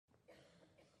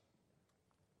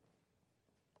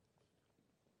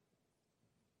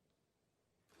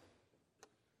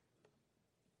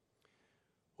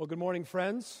Well, good morning,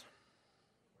 friends.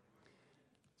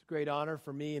 It's a great honor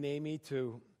for me and Amy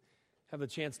to have the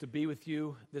chance to be with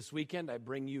you this weekend. I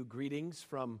bring you greetings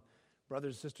from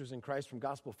brothers and sisters in Christ from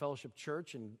Gospel Fellowship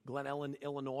Church in Glen Ellen,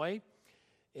 Illinois.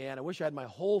 And I wish I had my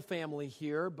whole family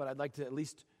here, but I'd like to at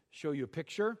least show you a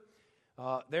picture.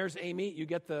 There's Amy. You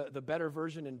get the better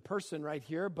version in person right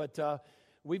here, but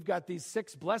we've got these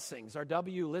 6 blessings. our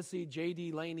W, Lissy,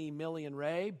 J.D., Laney, Millie, and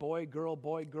Ray. Boy, girl,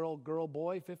 girl,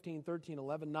 boy. 15, 13,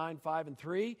 11, 9, 5, and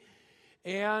 3.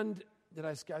 And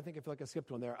I think I feel like I skipped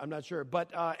one there. I'm not sure.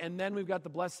 But and then we've got the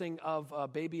blessing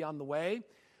of baby on the way,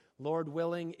 Lord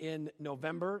willing, in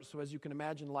November. So as you can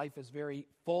imagine, life is very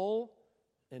full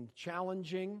and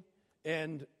challenging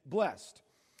and blessed.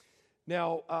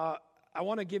 Now, I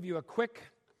want to give you a quick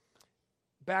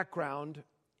background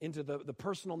into the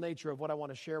personal nature of what I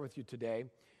want to share with you today.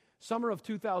 Summer of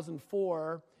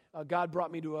 2004, God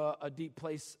brought me to a deep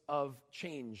place of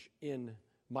change in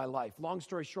my life. Long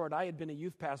story short, I had been a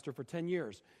youth pastor for 10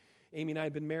 years. Amy and I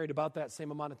had been married about that same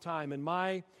amount of time. And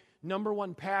my number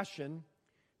one passion,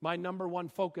 my number one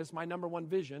focus, my number one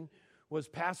vision was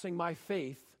passing my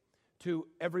faith to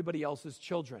everybody else's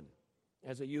children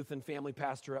as a youth and family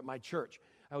pastor at my church.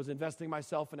 I was investing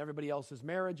myself in everybody else's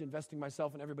marriage, investing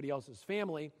myself in everybody else's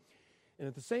family. And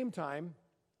at the same time,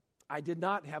 I did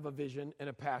not have a vision and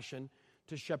a passion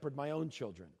to shepherd my own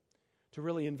children, to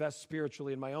really invest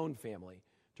spiritually in my own family,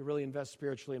 to really invest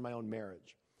spiritually in my own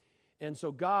marriage. And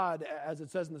so God, as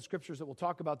it says in the scriptures that we'll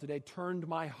talk about today, turned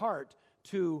my heart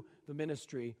to the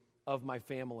ministry of my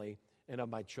family and of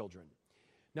my children.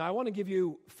 Now, I want to give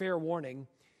you fair warning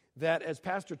that as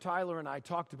Pastor Tyler and I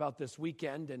talked about this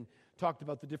weekend and talked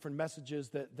about the different messages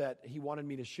that he wanted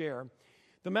me to share,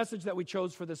 the message that we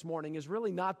chose for this morning is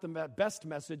really not the best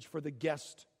message for the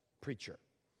guest preacher.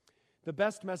 The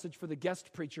best message for the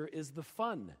guest preacher is the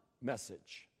fun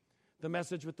message, the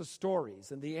message with the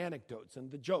stories and the anecdotes and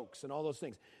the jokes and all those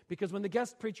things. Because when the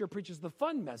guest preacher preaches the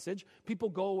fun message, people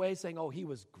go away saying, oh, he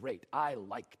was great, I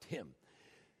liked him.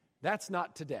 That's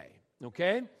not today,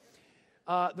 okay?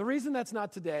 The reason that's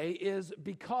not today is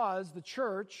because the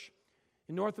church,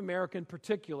 in North America in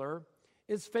particular,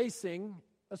 is facing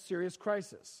a serious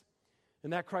crisis.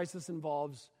 And that crisis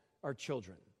involves our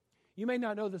children. You may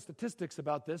not know the statistics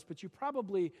about this, but you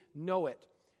probably know it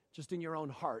just in your own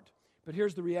heart. But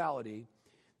here's the reality,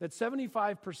 that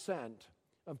 75%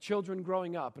 of children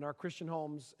growing up in our Christian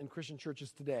homes and Christian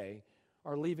churches today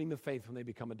are leaving the faith when they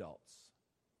become adults.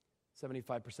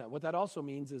 75%. What that also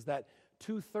means is that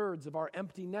 2/3 of our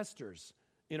empty nesters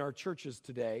in our churches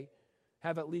today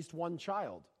have at least one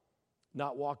child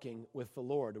not walking with the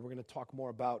Lord. And we're going to talk more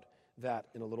about that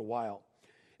in a little while.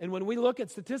 And when we look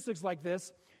at statistics like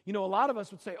this, you know, a lot of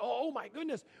us would say, oh my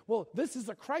goodness, well, this is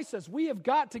a crisis. We have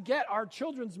got to get our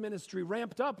children's ministry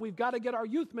ramped up. We've got to get our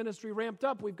youth ministry ramped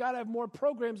up. We've got to have more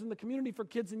programs in the community for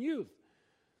kids and youth.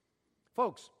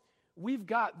 Folks, we've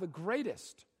got the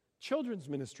greatest children's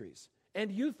ministries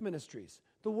and youth ministries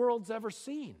the world's ever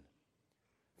seen.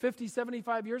 50,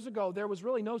 75 years ago, there was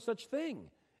really no such thing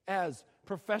as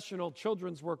professional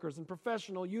children's workers and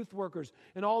professional youth workers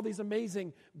and all these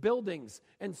amazing buildings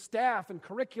and staff and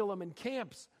curriculum and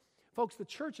camps. Folks, the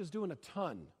church is doing a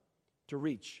ton to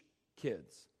reach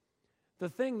kids. The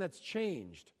thing that's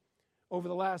changed over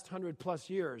the last 100+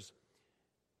 years,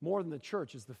 more than the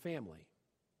church, is the family.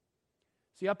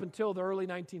 See, up until the early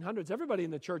 1900s, everybody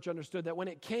in the church understood that when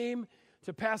it came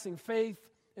to passing faith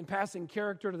and passing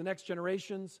character to the next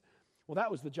generations, well,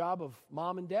 that was the job of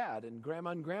mom and dad and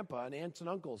grandma and grandpa and aunts and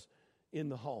uncles in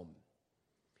the home.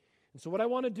 And so what I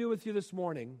want to do with you this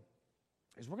morning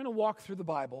is we're going to walk through the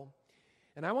Bible,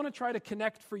 and I want to try to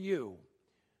connect for you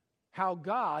how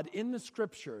God in the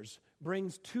Scriptures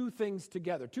brings 2 things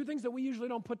together, 2 things that we usually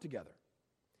don't put together.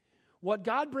 What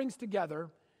God brings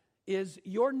together is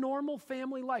your normal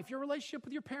family life, your relationship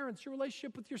with your parents, your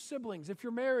relationship with your siblings, if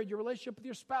you're married, your relationship with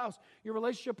your spouse, your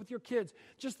relationship with your kids,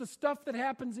 just the stuff that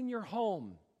happens in your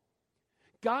home.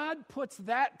 God puts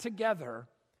that together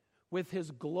with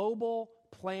His global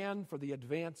plan for the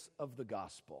advance of the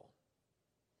gospel.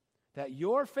 That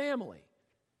your family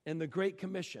and the Great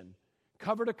Commission,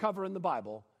 cover to cover in the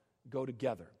Bible, go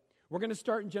together. We're going to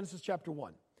start in Genesis chapter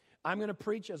 1. I'm going to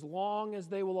preach as long as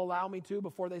they will allow me to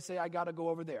before they say I got to go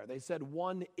over there. They said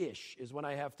 1-ish is when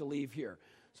I have to leave here.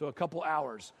 So a couple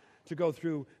hours to go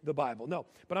through the Bible. No,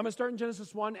 but I'm going to start in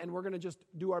Genesis 1, and we're going to just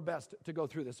do our best to go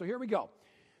through this. So here we go.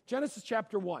 Genesis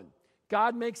chapter 1.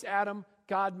 God makes Adam,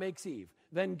 God makes Eve.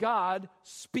 Then God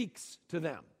speaks to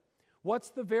them. What's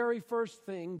the very first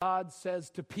thing God says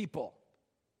to people?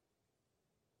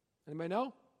 Anybody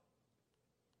know?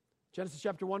 Genesis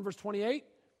chapter 1, verse 28.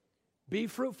 Be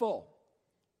fruitful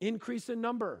increase in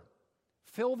number,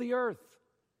 fill the earth,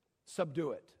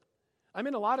 subdue it. I'm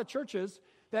in a lot of churches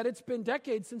that it's been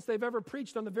decades since they've ever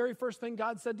preached on the very first thing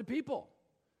God said to people.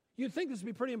 You'd think this would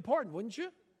be pretty important, wouldn't you?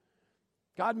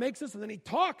 God makes us and then he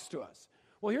talks to us.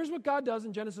 Well, here's what God does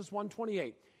in Genesis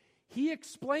 1:28. He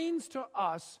explains to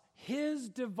us his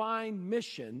divine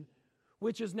mission,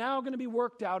 which is now going to be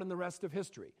worked out in the rest of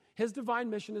history. His divine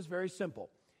mission is very simple.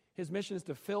 His mission is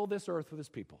to fill this earth with his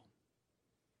people,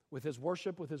 with his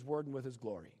worship, with his word, and with his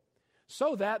glory,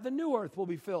 so that the new earth will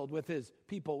be filled with his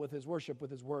people, with his worship,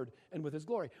 with his word, and with his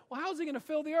glory. Well, how's he going to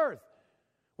fill the earth?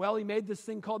 Well, he made this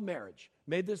thing called marriage,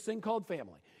 made this thing called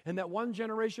family, and that one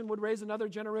generation would raise another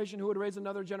generation who would raise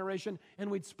another generation,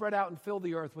 and we'd spread out and fill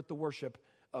the earth with the worship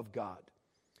of God.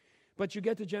 But you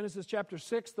get to Genesis chapter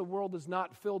 6, the world is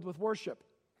not filled with worship.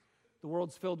 The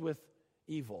world's filled with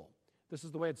evil. This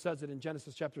is the way it says it in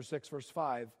Genesis chapter 6, verse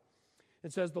 5.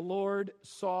 It says, the Lord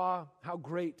saw how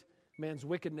great man's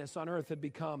wickedness on earth had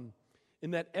become,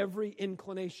 in that every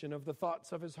inclination of the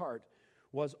thoughts of his heart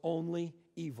was only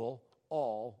evil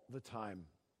all the time.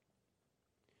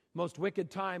 Most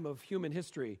wicked time of human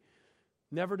history,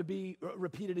 never to be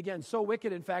repeated again. So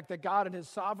wicked, in fact, that God in his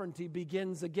sovereignty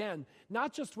begins again,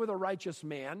 not just with a righteous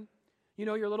man. You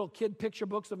know your little kid picture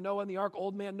books of Noah and the ark,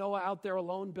 old man Noah out there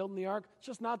alone building the ark? It's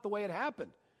just not the way it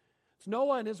happened. It's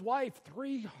Noah and his wife,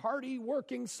 3 hardy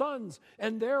working sons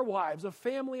and their wives, a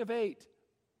family of 8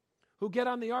 who get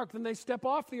on the ark, then they step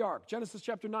off the ark. Genesis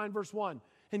chapter 9, verse 1.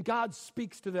 And God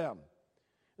speaks to them.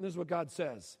 And this is what God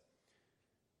says.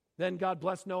 Then God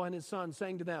blessed Noah and his sons,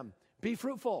 saying to them, be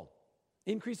fruitful,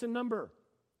 increase in number,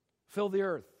 fill the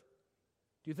earth.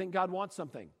 Do you think God wants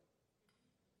something?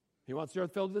 He wants the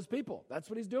earth filled with his people. That's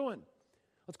what he's doing.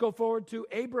 Let's go forward to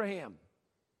Abraham.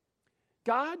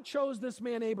 God chose this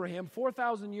man Abraham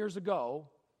 4,000 years ago,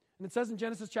 and it says in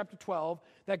Genesis chapter 12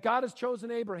 that God has chosen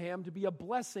Abraham to be a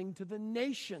blessing to the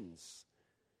nations,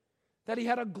 that he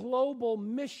had a global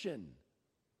mission.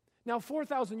 Now,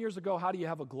 4,000 years ago, how do you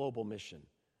have a global mission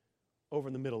over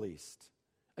in the Middle East?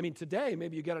 I mean, today,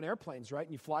 maybe you get on airplanes, right,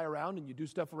 and you fly around and you do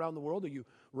stuff around the world, or you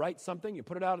write something, you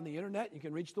put it out on the internet, you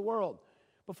can reach the world.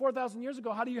 But 4,000 years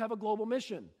ago, how do you have a global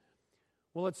mission?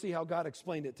 Well, let's see how God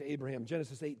explained it to Abraham.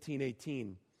 Genesis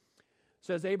 18:18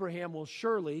 says, Abraham will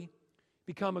surely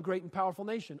become a great and powerful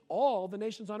nation. All the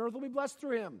nations on earth will be blessed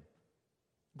through him.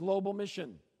 Global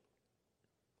mission.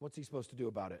 What's he supposed to do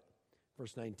about it?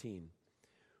 Verse 19.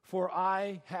 For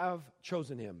I have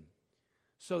chosen him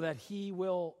so that he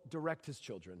will direct his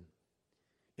children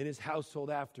in his household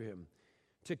after him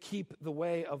to keep the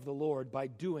way of the Lord by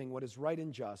doing what is right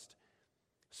and just,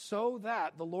 so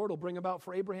that the Lord will bring about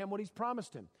for Abraham what he's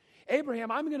promised him. Abraham,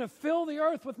 I'm going to fill the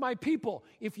earth with my people.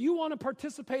 If you want to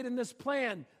participate in this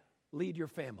plan, lead your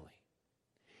family.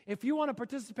 If you want to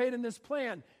participate in this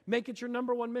plan, make it your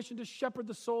number one mission to shepherd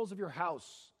the souls of your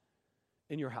house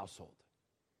and your household.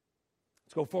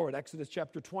 Let's go forward. Exodus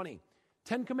chapter 20.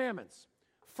 10 commandments.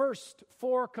 First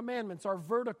 4 commandments are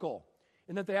vertical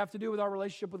in that they have to do with our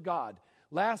relationship with God.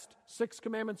 Last 6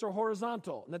 commandments are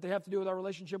horizontal in that they have to do with our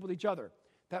relationship with each other.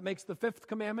 That makes the 5th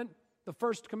commandment the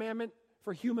first commandment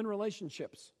for human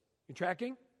relationships. You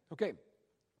tracking? Okay.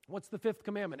 What's the 5th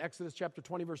commandment? Exodus chapter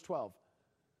 20, verse 12.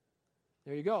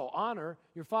 There you go. Honor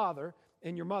your father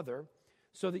and your mother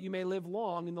so that you may live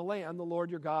long in the land the Lord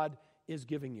your God is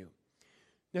giving you.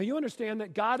 Now you understand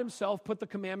that God himself put the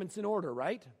commandments in order,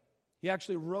 right? He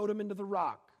actually wrote them into the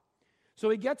rock. So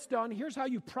he gets done. Here's how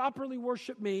you properly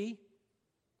worship me.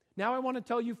 Now I want to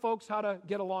tell you folks how to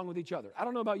get along with each other. I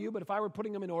don't know about you, but if I were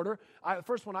putting them in order, the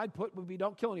first one I'd put would be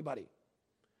don't kill anybody.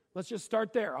 Let's just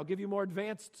start there. I'll give you more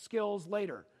advanced skills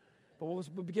later. But we'll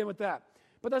begin with that.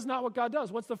 But that's not what God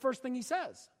does. What's the first thing he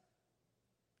says?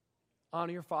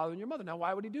 Honor your father and your mother. Now,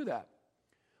 why would he do that?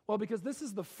 Well, because this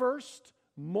is the first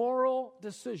moral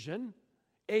decision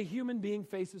a human being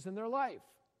faces in their life.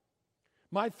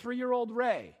 My 3-year-old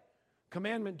Ray,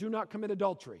 commandment, do not commit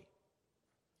adultery.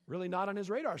 Really not on his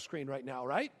radar screen right now,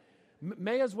 right?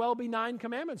 May as well be 9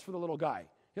 commandments for the little guy.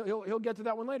 He'll get to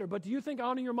that one later. But do you think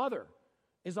honor your mother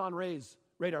is on Ray's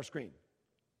radar screen?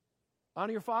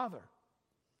 Honor your father.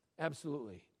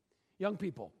 Absolutely. Young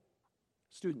people,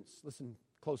 students, listen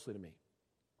closely to me.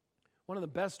 One of the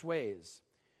best ways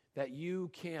that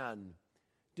you can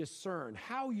discern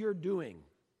how you're doing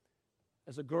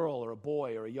as a girl or a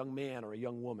boy or a young man or a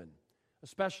young woman,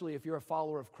 especially if you're a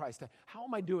follower of Christ, how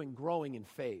am I doing growing in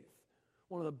faith?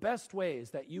 One of the best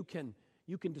ways that you can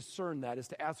discern that is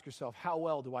to ask yourself, how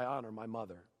well do I honor my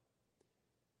mother?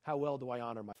 How well do I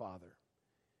honor my father?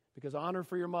 Because honor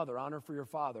for your mother, honor for your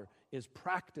father is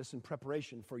practice and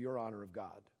preparation for your honor of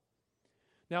God.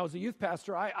 Now, as a youth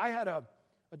pastor, I had a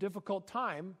a difficult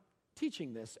time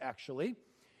teaching this, actually,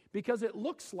 because it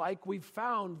looks like we've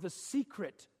found the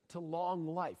secret to long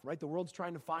life, right? The world's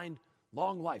trying to find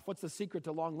long life. What's the secret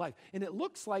to long life? And it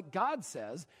looks like God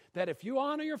says that if you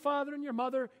honor your father and your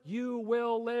mother, you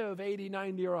will live 80,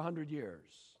 90, or 100 years,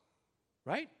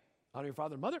 right? Honor your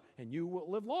father and mother, and you will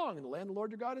live long in the land the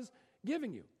Lord your God is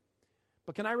giving you.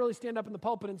 But can I really stand up in the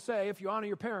pulpit and say, if you honor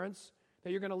your parents,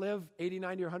 that you're going to live 80,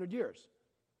 90, or 100 years?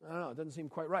 I don't know. It doesn't seem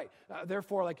quite right.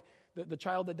 Therefore, like the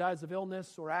child that dies of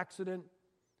illness or accident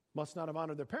must not have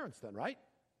honored their parents then, right?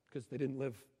 Because they didn't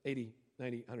live 80,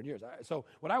 90, 100 years. So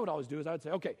what I would always do is I would say,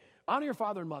 okay, honor your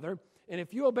father and mother, and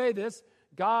if you obey this,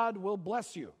 God will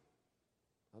bless you.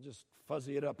 I'll just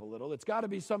fuzzy it up a little. It's got to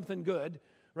be something good,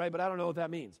 right? But I don't know what that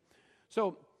means.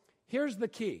 So here's the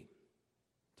key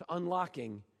to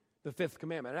unlocking the fifth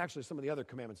commandment, and actually some of the other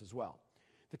commandments as well.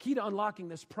 The key to unlocking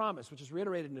this promise, which is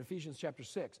reiterated in Ephesians chapter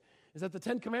 6, is that the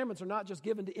 10 commandments are not just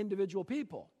given to individual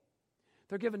people.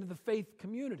 They're given to the faith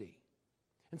community.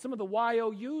 And some of the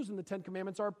YOUs in the 10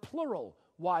 commandments are plural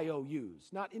YOUs,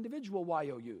 not individual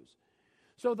YOUs.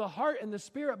 So the heart and the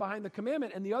spirit behind the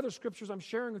commandment and the other scriptures I'm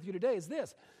sharing with you today is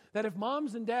this, that if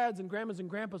moms and dads and grandmas and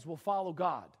grandpas will follow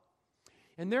God,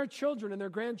 and their children and their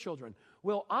grandchildren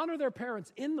will honor their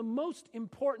parents in the most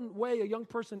important way a young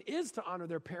person is to honor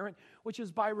their parent, which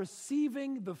is by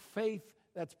receiving the faith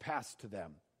that's passed to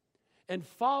them and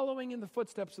following in the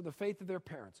footsteps of the faith of their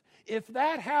parents. If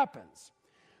that happens,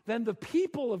 then the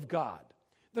people of God,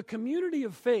 the community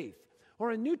of faith,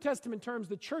 or in New Testament terms,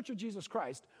 the Church of Jesus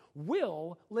Christ,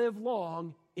 will live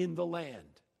long in the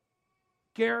land.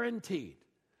 Guaranteed.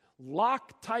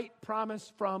 Lock-tight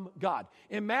promise from God.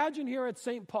 Imagine here at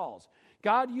St. Paul's,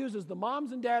 God uses the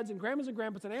moms and dads and grandmas and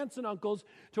grandpas and aunts and uncles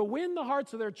to win the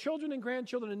hearts of their children and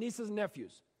grandchildren and nieces and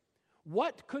nephews.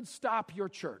 What could stop your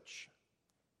church?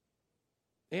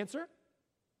 Answer?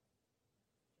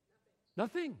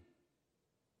 Nothing.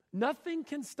 Nothing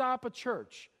can stop a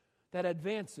church that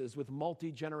advances with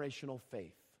multi-generational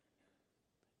faith.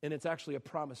 And it's actually a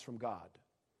promise from God.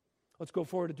 Let's go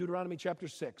forward to Deuteronomy chapter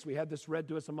 6. We had this read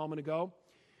to us a moment ago.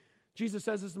 Jesus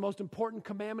says it's the most important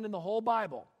commandment in the whole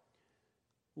Bible.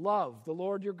 Love the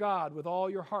Lord your God with all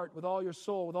your heart, with all your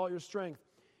soul, with all your strength.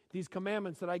 These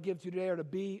commandments that I give to you today are to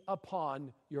be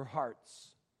upon your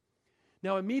hearts.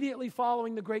 Now, immediately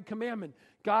following the great commandment,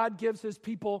 God gives his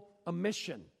people a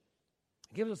mission.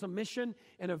 He gives us a mission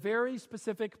and a very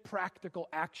specific practical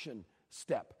action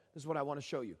step. This is what I want to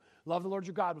show you. Love the Lord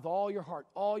your God with all your heart,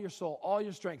 all your soul, all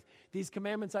your strength. These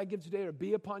commandments I give today are to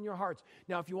be upon your hearts.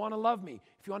 Now, if you want to love me,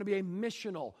 if you want to be a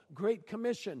missional, Great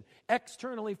Commission,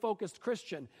 externally focused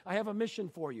Christian, I have a mission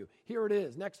for you. Here it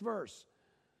is. Next verse.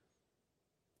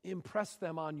 Impress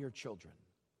them on your children.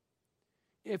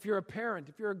 If you're a parent,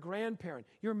 if you're a grandparent,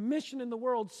 your mission in the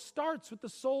world starts with the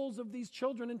souls of these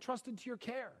children entrusted to your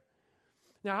care.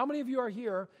 Now, how many of you are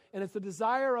here and it's the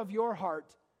desire of your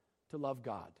heart to love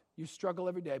God? You struggle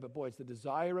every day, but boy, it's the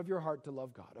desire of your heart to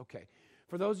love God. Okay.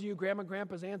 For those of you, grandma,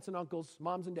 grandpas, aunts and uncles,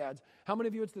 moms and dads, how many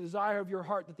of you it's the desire of your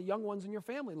heart that the young ones in your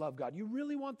family love God? You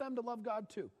really want them to love God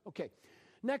too. Okay.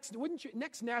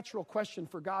 Next natural question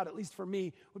for God, at least for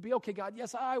me, would be, okay, God,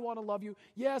 yes, I want to love you.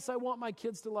 Yes, I want my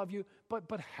kids to love you,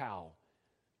 but how?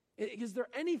 Is there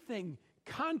anything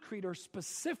concrete or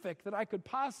specific that I could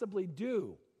possibly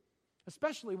do,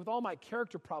 especially with all my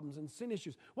character problems and sin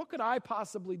issues? What could I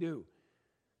possibly do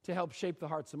to help shape the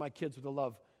hearts of my kids with a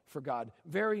love for God?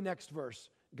 Very next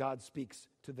verse, God speaks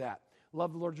to that.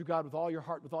 Love the Lord your God with all your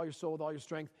heart, with all your soul, with all your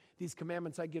strength. These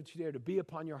commandments I give to you today are to be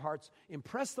upon your hearts.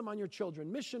 Impress them on your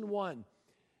children. Mission 1.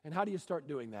 And how do you start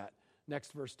doing that?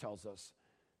 Next verse tells us,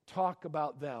 talk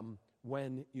about them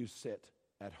when you sit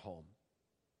at home.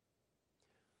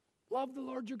 Love the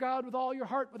Lord your God with all your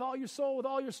heart, with all your soul, with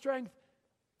all your strength.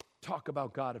 Talk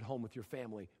about God at home with your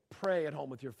family. Pray at home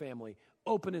with your family.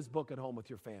 Open his book at home with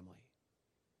your family.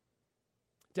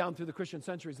 Down through the Christian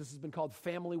centuries, this has been called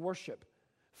family worship.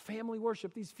 Family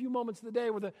worship, these few moments of the day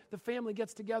where the family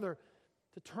gets together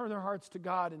to turn their hearts to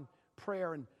God in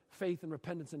prayer and faith and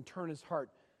repentance and turn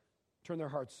their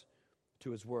hearts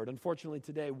to his word. Unfortunately,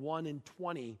 today, 1 in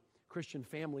 20 Christian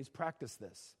families practice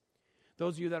this.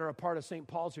 Those of you that are a part of St.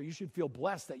 Paul's here, you should feel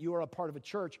blessed that you are a part of a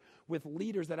church with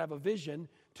leaders that have a vision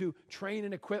to train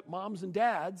and equip moms and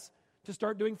dads to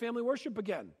start doing family worship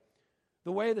again,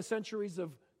 the way the centuries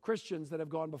of Christians that have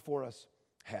gone before us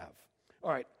have.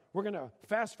 All right. We're going to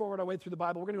fast forward our way through the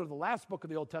Bible. We're going to go to the last book of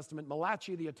the Old Testament,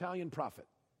 Malachi, the Italian prophet.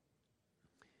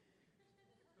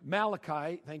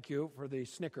 Malachi, thank you for the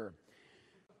snicker.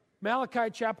 Malachi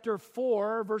chapter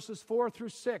 4, verses 4 through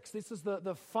 6. This is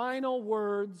the final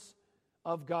words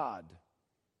of God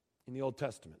in the Old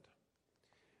Testament.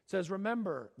 says,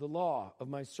 remember the law of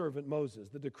my servant Moses,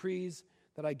 the decrees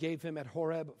that I gave him at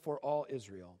Horeb for all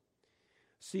Israel.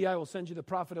 See, I will send you the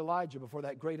prophet Elijah before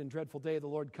that great and dreadful day the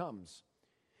Lord comes.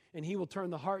 And he will turn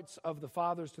the hearts of the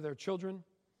fathers to their children,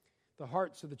 the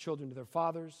hearts of the children to their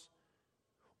fathers,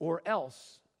 or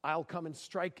else I'll come and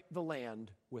strike the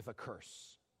land with a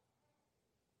curse.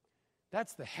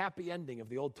 That's the happy ending of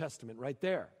the Old Testament right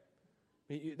there.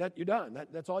 You're done.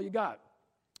 That's all you got.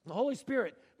 The Holy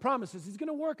Spirit promises He's going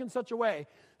to work in such a way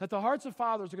that the hearts of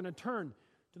fathers are going to turn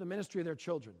to the ministry of their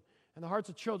children, and the hearts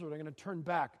of children are going to turn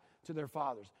back to their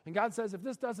fathers. And God says if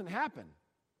this doesn't happen,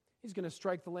 He's going to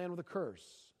strike the land with a curse.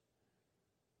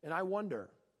 And I wonder,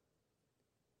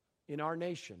 in our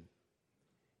nation,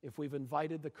 if we've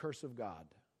invited the curse of God.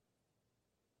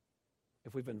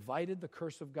 If we've invited the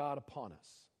curse of God upon us,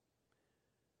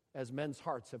 as men's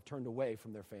hearts have turned away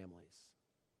from their families.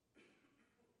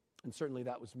 And certainly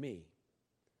that was me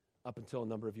up until a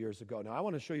number of years ago. Now, I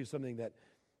want to show you something that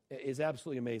is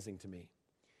absolutely amazing to me.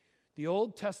 The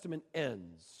Old Testament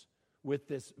ends with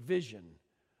this vision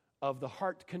of the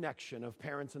heart connection of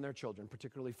parents and their children,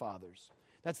 particularly fathers.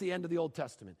 That's the end of the Old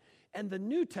Testament. And the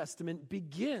New Testament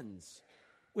begins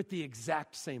with the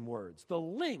exact same words. The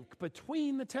link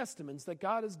between the testaments that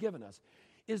God has given us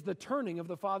is the turning of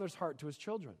the father's heart to his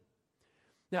children.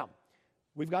 Now,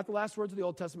 we've got the last words of the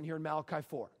Old Testament here in Malachi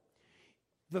 4.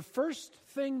 The first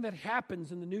thing that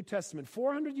happens in the New Testament,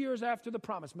 400 years after the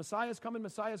promise, Messiah is coming,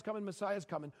 Messiah is coming, Messiah is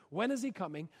coming. When is he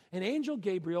coming? An angel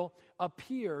Gabriel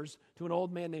appears to an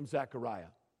old man named Zechariah.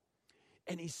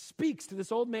 And he speaks to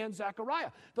this old man,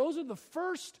 Zechariah. Those are the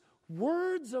first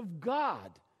words of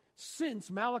God since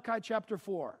Malachi chapter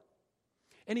 4.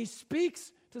 And he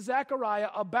speaks to Zechariah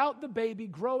about the baby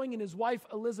growing in his wife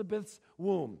Elizabeth's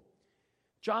womb.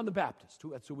 John the Baptist,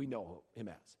 that's who we know him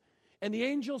as. And the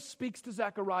angel speaks to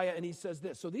Zechariah and he says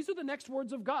this. So these are the next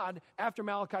words of God after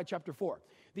Malachi chapter 4.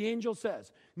 The angel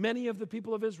says, many of the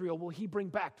people of Israel will he bring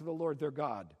back to the Lord their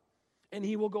God. And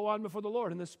he will go on before the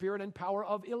Lord in the spirit and power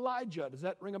of Elijah. Does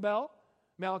that ring a bell?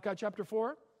 Malachi chapter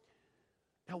 4.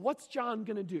 Now what's John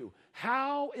going to do?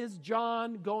 How is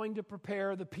John going to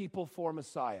prepare the people for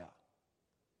Messiah?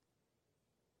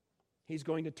 He's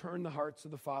going to turn the hearts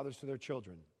of the fathers to their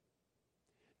children,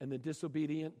 and the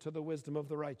disobedient to the wisdom of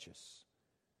the righteous,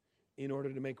 in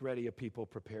order to make ready a people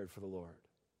prepared for the Lord.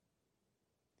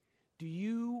 Do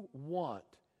you want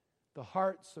the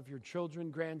hearts of your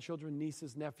children, grandchildren,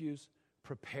 nieces, nephews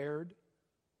prepared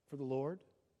for the Lord?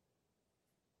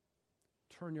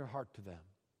 Turn your heart to them.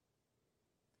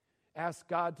 Ask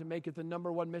God to make it the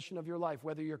number one mission of your life,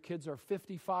 whether your kids are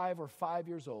 55 or 5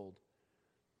 years old.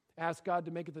 Ask God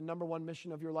to make it the number one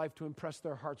mission of your life to impress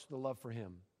their hearts with the love for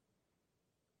Him.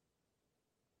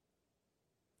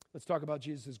 Let's talk about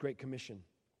Jesus' Great Commission.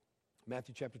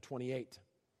 Matthew chapter 28.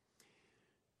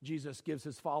 Jesus gives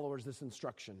His followers this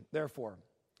instruction. Therefore,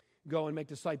 go and make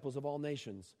disciples of all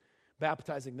nations,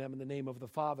 baptizing them in the name of the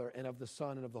Father and of the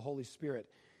Son and of the Holy Spirit,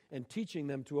 and teaching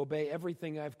them to obey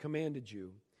everything I've commanded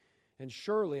you. And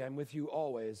surely I'm with you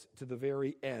always to the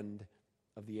very end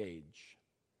of the age.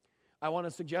 I want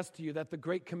to suggest to you that the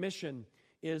Great Commission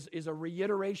is a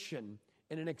reiteration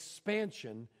and an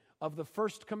expansion of the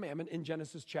first commandment in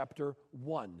Genesis chapter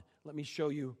 1. Let me show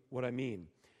you what I mean.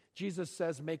 Jesus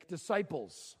says, make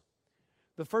disciples.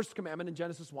 The first commandment in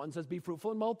Genesis 1 says, be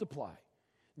fruitful and multiply.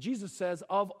 Jesus says,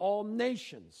 of all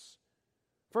nations.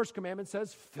 First commandment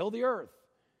says, fill the earth.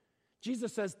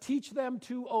 Jesus says, teach them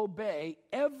to obey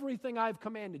everything I've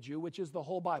commanded you, which is the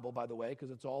whole Bible, by the way, because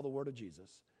it's all the word of Jesus.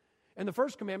 And the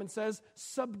first commandment says,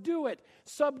 subdue it.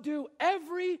 Subdue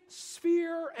every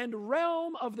sphere and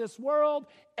realm of this world,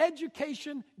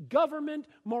 education, government,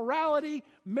 morality,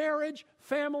 marriage,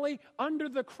 family, under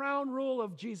the crown rule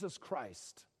of Jesus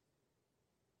Christ.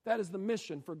 That is the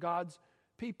mission for God's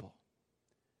people.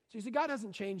 So you see, God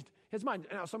hasn't changed His mind.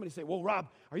 Now somebody say, well, Rob,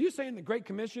 are you saying the Great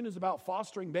Commission is about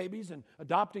fostering babies and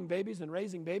adopting babies and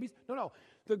raising babies? No.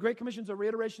 The Great Commission is a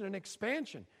reiteration and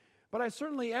expansion. But I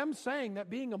certainly am saying that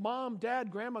being a mom,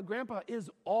 dad, grandma, grandpa is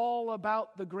all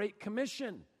about the Great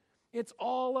Commission. It's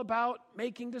all about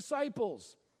making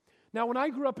disciples. Now, when I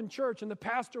grew up in church and the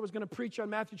pastor was going to preach on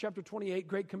Matthew chapter 28,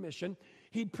 Great Commission,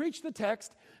 he'd preach the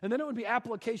text, and then it would be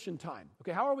application time.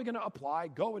 Okay, how are we going to apply?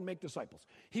 Go and make disciples.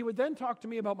 He would then talk to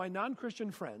me about my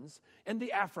non-Christian friends and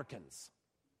the Africans.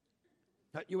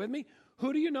 You with me?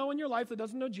 Who do you know in your life that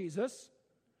doesn't know Jesus?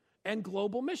 And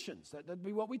global missions. That'd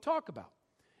be what we talk about.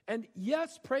 And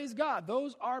yes, praise God,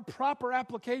 those are proper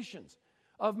applications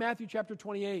of Matthew chapter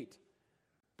 28.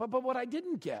 But what I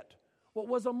didn't get, what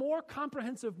was a more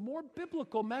comprehensive, more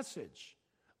biblical message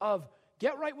of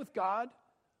get right with God,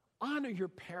 Honor your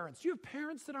parents. You have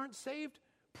parents that aren't saved?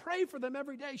 Pray for them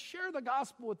every day. Share the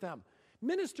gospel with them.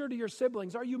 Minister to your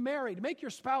siblings. Are you married? Make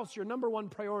your spouse your number one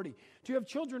priority. Do you have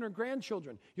children or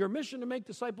grandchildren? Your mission to make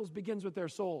disciples begins with their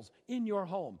souls in your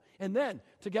home. And then,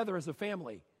 together as a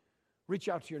family, reach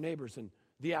out to your neighbors and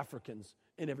the Africans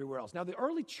and everywhere else. Now, the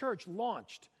early church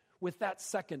launched with that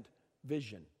second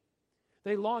vision.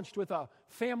 They launched with a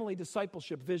family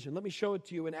discipleship vision. Let me show it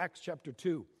to you in Acts chapter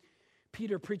 2.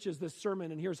 Peter preaches this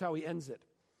sermon, and here's how he ends it.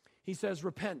 He says,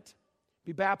 repent,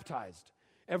 be baptized,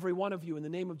 every one of you, in the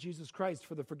name of Jesus Christ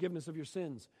for the forgiveness of your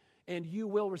sins, and you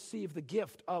will receive the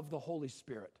gift of the Holy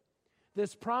Spirit.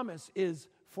 This promise is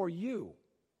for you,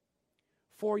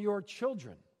 for your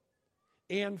children,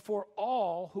 and for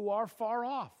all who are far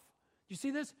off. You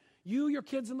see this? You, your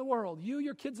kids in the world. You,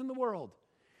 your kids in the world.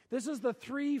 This is the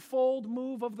threefold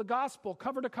move of the gospel,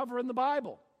 cover to cover in the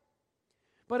Bible.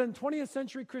 But in 20th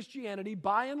century Christianity,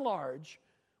 by and large,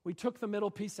 we took the middle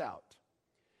piece out.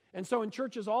 And so in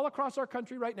churches all across our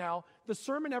country right now, the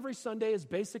sermon every Sunday is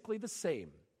basically the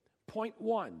same. Point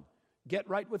 1, get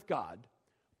right with God.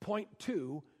 Point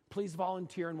 2, please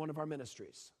volunteer in one of our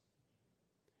ministries.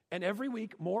 And every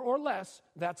week, more or less,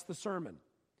 that's the sermon.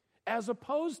 As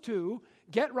opposed to,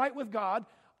 get right with God,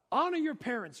 honor your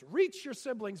parents, reach your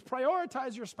siblings,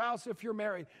 prioritize your spouse if you're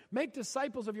married, make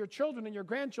disciples of your children and your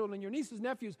grandchildren and your nieces,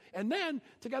 nephews, and then,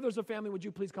 together as a family, would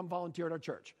you please come volunteer at our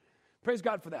church? Praise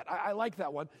God for that. I like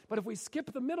that one. But if we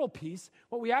skip the middle piece,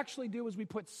 what we actually do is we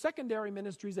put secondary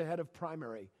ministries ahead of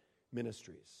primary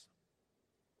ministries.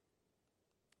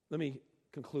 Let me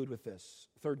conclude with this.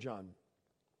 3 John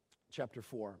chapter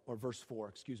 4, or verse 4,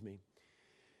 excuse me.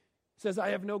 It says,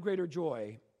 I have no greater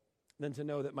joy than to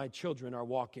know that my children are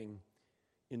walking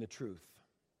in the truth.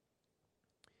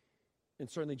 And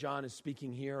certainly John is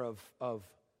speaking here of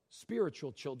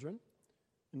spiritual children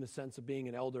in the sense of being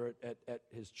an elder at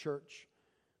his church.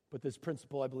 But this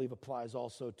principle, I believe, applies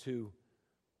also to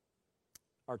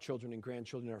our children and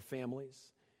grandchildren, our families.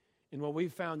 And what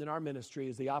we've found in our ministry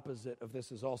is the opposite of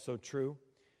this is also true.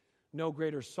 No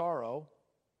greater sorrow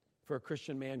for a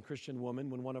Christian man, Christian woman,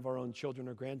 when one of our own children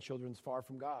or grandchildren is far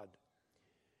from God.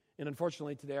 And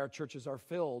unfortunately, today our churches are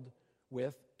filled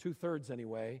with, 2/3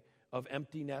 anyway, of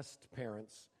empty nest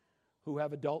parents who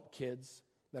have adult kids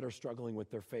that are struggling with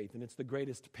their faith. And it's the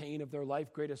greatest pain of their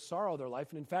life, greatest sorrow of their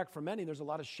life. And in fact, for many, there's a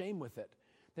lot of shame with it.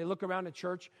 They look around at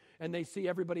church and they see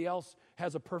everybody else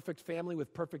has a perfect family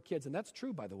with perfect kids. And that's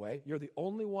true, by the way. You're the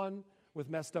only one with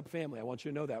messed up family. I want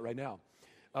you to know that right now.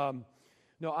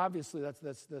 No, obviously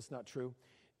that's not true.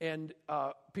 And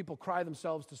people cry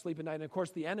themselves to sleep at night. And of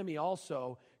course, the enemy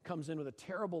also comes in with a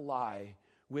terrible lie,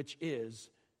 which is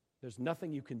there's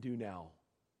nothing you can do now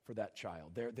for that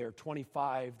child. They're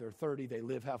 25, they're 30, they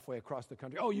live halfway across the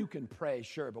country. Oh, you can pray,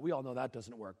 sure, but we all know that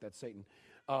doesn't work. That's Satan.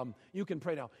 You can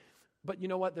pray now. But you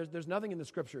know what? There's nothing in the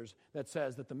scriptures that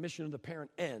says that the mission of the parent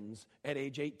ends at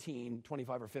age 18,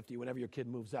 25, or 50, whenever your kid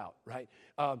moves out, right?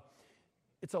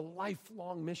 It's a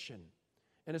lifelong mission.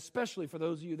 And especially for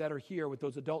those of you that are here with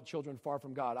those adult children far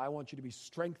from God, I want you to be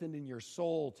strengthened in your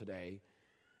soul today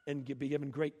and be given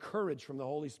great courage from the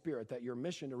Holy Spirit that your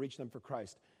mission to reach them for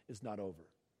Christ is not over.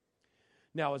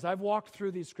 Now, as I've walked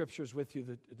through these scriptures with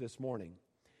you this morning,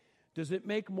 does it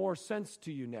make more sense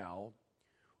to you now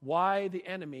why the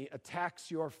enemy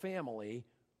attacks your family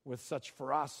with such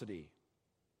ferocity?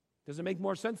 Does it make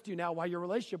more sense to you now why your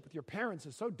relationship with your parents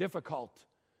is so difficult?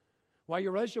 Why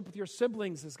your relationship with your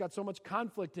siblings has got so much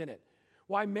conflict in it?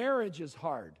 Why marriage is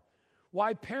hard?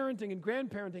 Why parenting and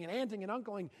grandparenting and aunting and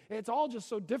uncling, it's all just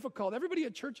so difficult. Everybody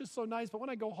at church is so nice, but when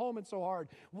I go home, it's so hard.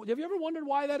 Have you ever wondered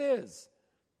why that is?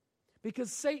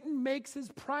 Because Satan makes his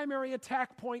primary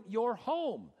attack point your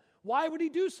home. Why would he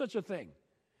do such a thing?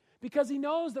 Because he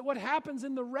knows that what happens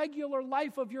in the regular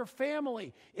life of your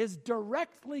family is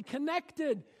directly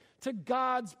connected to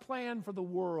God's plan for the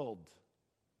world.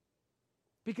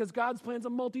 Because God's plan is a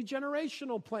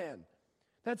multi-generational plan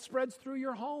that spreads through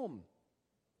your home.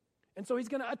 And so he's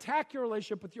going to attack your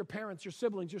relationship with your parents, your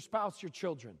siblings, your spouse, your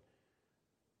children.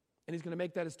 And he's going to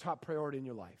make that his top priority in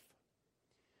your life.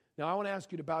 Now, I want to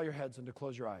ask you to bow your heads and to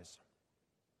close your eyes.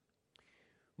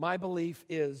 My belief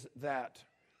is that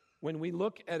when we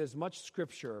look at as much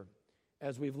Scripture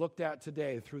as we've looked at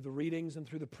today through the readings and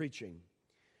through the preaching,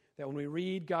 that when we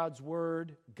read God's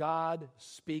Word, God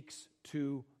speaks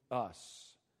to us.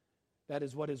 That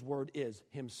is what His Word is,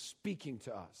 Him speaking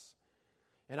to us.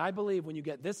 And I believe when you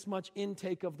get this much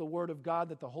intake of the Word of God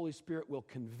that the Holy Spirit will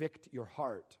convict your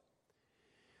heart.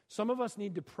 Some of us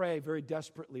need to pray very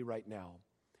desperately right now.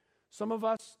 Some of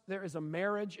us, there is a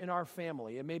marriage in our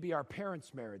family. It may be our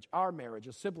parents' marriage, our marriage,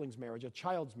 a sibling's marriage, a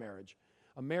child's marriage,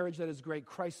 a marriage that is great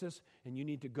crisis, and you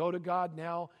need to go to God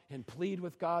now and plead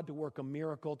with God to work a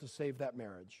miracle to save that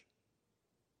marriage.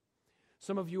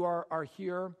 Some of you are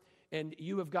here, and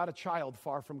you have got a child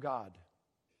far from God,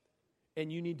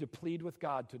 and you need to plead with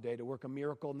God today to work a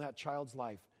miracle in that child's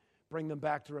life. Bring them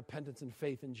back to repentance and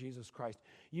faith in Jesus Christ.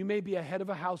 You may be a head of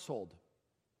a household.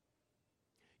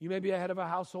 You may be a head of a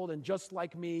household, and just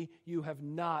like me, you have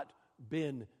not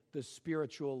been the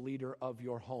spiritual leader of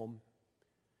your home.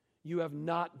 You have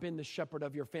not been the shepherd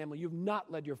of your family. You've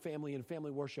not led your family in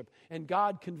family worship. And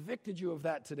God convicted you of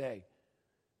that today.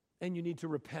 And you need to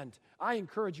repent. I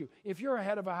encourage you, if you're a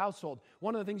head of a household,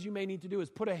 one of the things you may need to do is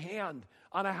put a hand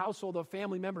on a household, a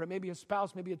family member. It may be a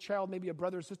spouse, maybe a child, maybe a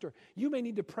brother or sister. You may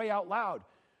need to pray out loud.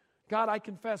 God, I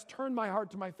confess, turn my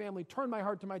heart to my family, turn my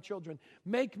heart to my children.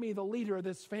 Make me the leader of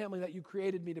this family that you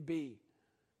created me to be.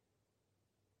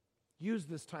 Use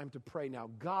this time to pray now.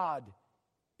 God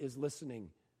is listening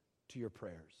to your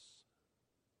prayers.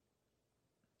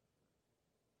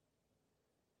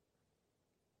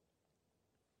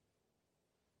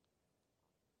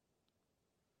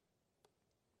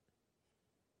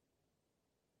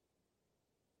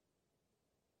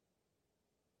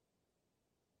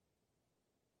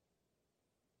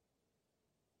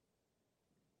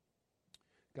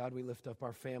 God, we lift up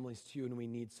our families to you, and we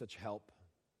need such help.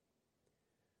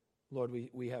 Lord,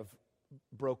 we have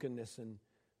brokenness and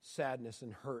sadness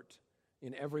and hurt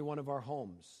in every one of our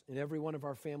homes, in every one of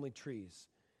our family trees.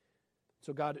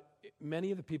 So God,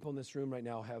 many of the people in this room right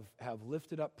now have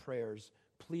lifted up prayers,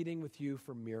 pleading with you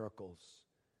for miracles.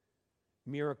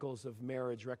 Miracles of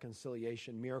marriage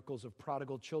reconciliation, miracles of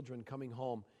prodigal children coming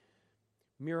home,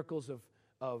 miracles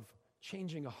of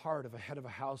changing a heart of a head of a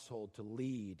household to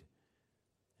lead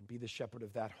and be the shepherd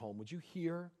of that home. Would you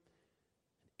hear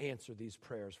and answer these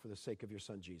prayers for the sake of your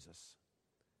Son, Jesus?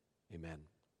 Amen.